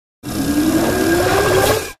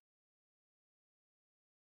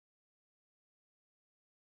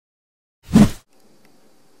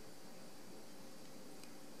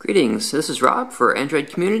Greetings, this is Rob for Android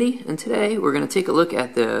Community, and today we're going to take a look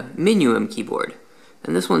at the Minuum keyboard.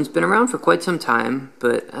 And this one's been around for quite some time,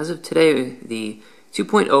 but as of today the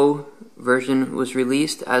 2.0 version was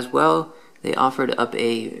released as well. They offered up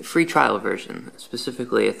a free trial version,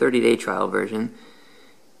 specifically a 30-day trial version,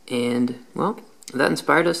 and well, that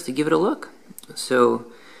inspired us to give it a look.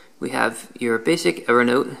 So we have your basic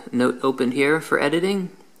Evernote note opened here for editing,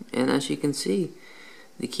 and as you can see,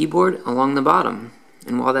 the keyboard along the bottom.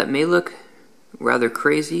 And while that may look rather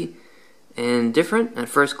crazy and different at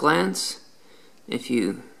first glance, if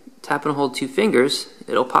you tap and hold two fingers,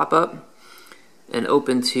 it'll pop up and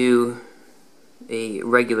open to a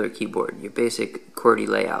regular keyboard, your basic QWERTY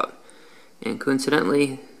layout. And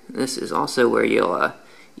coincidentally, this is also where you'll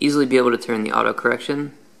easily be able to turn the auto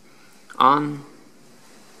correction on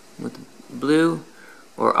with blue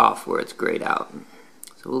or off where it's grayed out.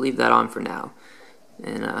 So we'll leave that on for now.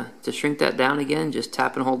 And to shrink that down again, just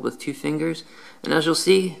tap and hold with two fingers. And as you'll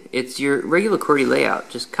see, it's your regular QWERTY layout,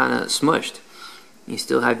 just kind of smushed. You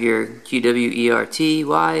still have your Q, W, E, R, T,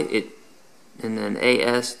 Y, and then A,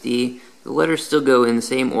 S, D. The letters still go in the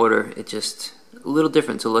same order, it's just a little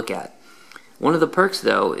different to look at. One of the perks,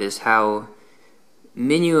 though, is how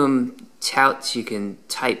Minuum touts you can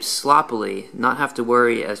type sloppily, not have to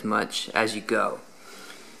worry as much as you go.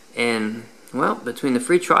 And well, between the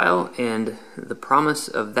free trial and the promise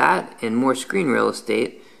of that and more screen real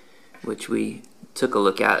estate, which we took a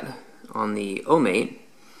look at on the O-Mate,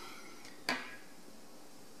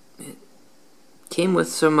 it came with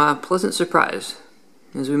some pleasant surprise.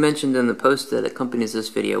 As we mentioned in the post that accompanies this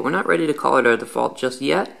video, we're not ready to call it our default just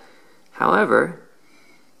yet. However,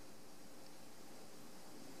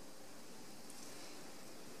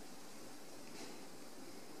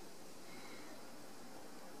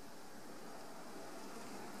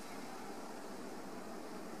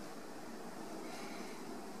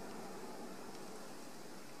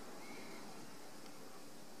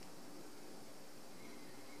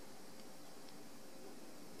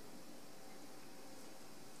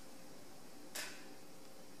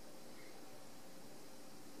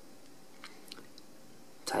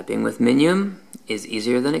 typing with Minuum is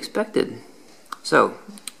easier than expected. So,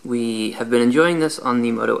 we have been enjoying this on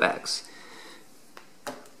the Moto X.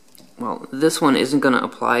 Well, this one isn't going to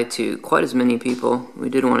apply to quite as many people. We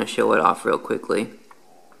did want to show it off real quickly.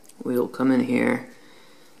 We'll come in here.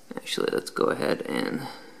 Actually, let's go ahead and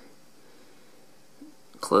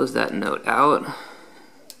close that note out.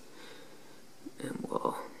 And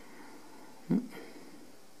we'll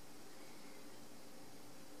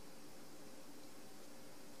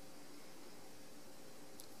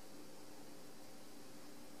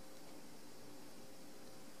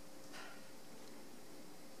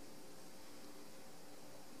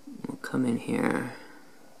come in here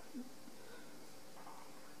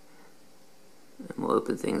and we'll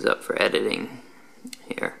open things up for editing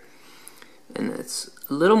here. And it's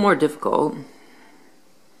a little more difficult.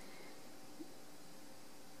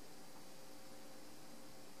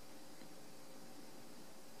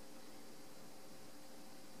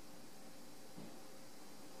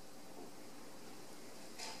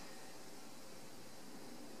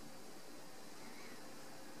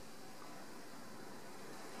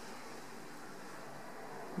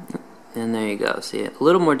 And there you go, see it? A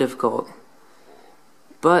little more difficult,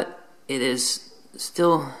 but it is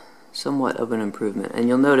still somewhat of an improvement. And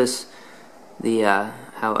you'll notice the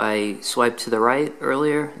how I swiped to the right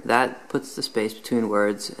earlier, that puts the space between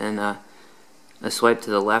words, and a swipe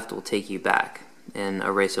to the left will take you back and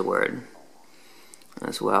erase a word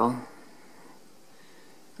as well.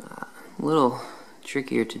 A little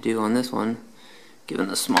trickier to do on this one, given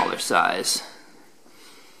the smaller size.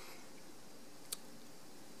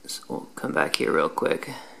 So we'll come back here real quick.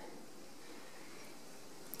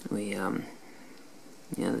 We,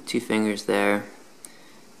 the two fingers there.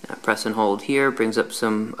 Press and hold here brings up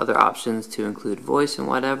some other options to include voice and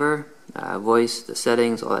whatever. Voice, the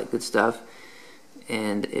settings, all that good stuff.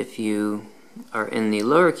 And if you are in the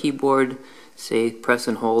lower keyboard, say press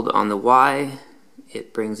and hold on the Y,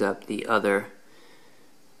 it brings up the other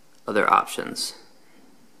options.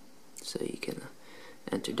 So you can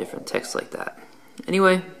enter different text like that.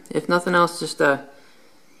 Anyway, if nothing else, just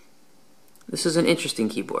this is an interesting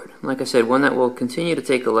keyboard. Like I said, one that we'll continue to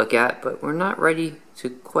take a look at, but we're not ready to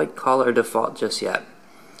quite call our default just yet.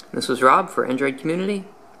 This was Rob for Android Community.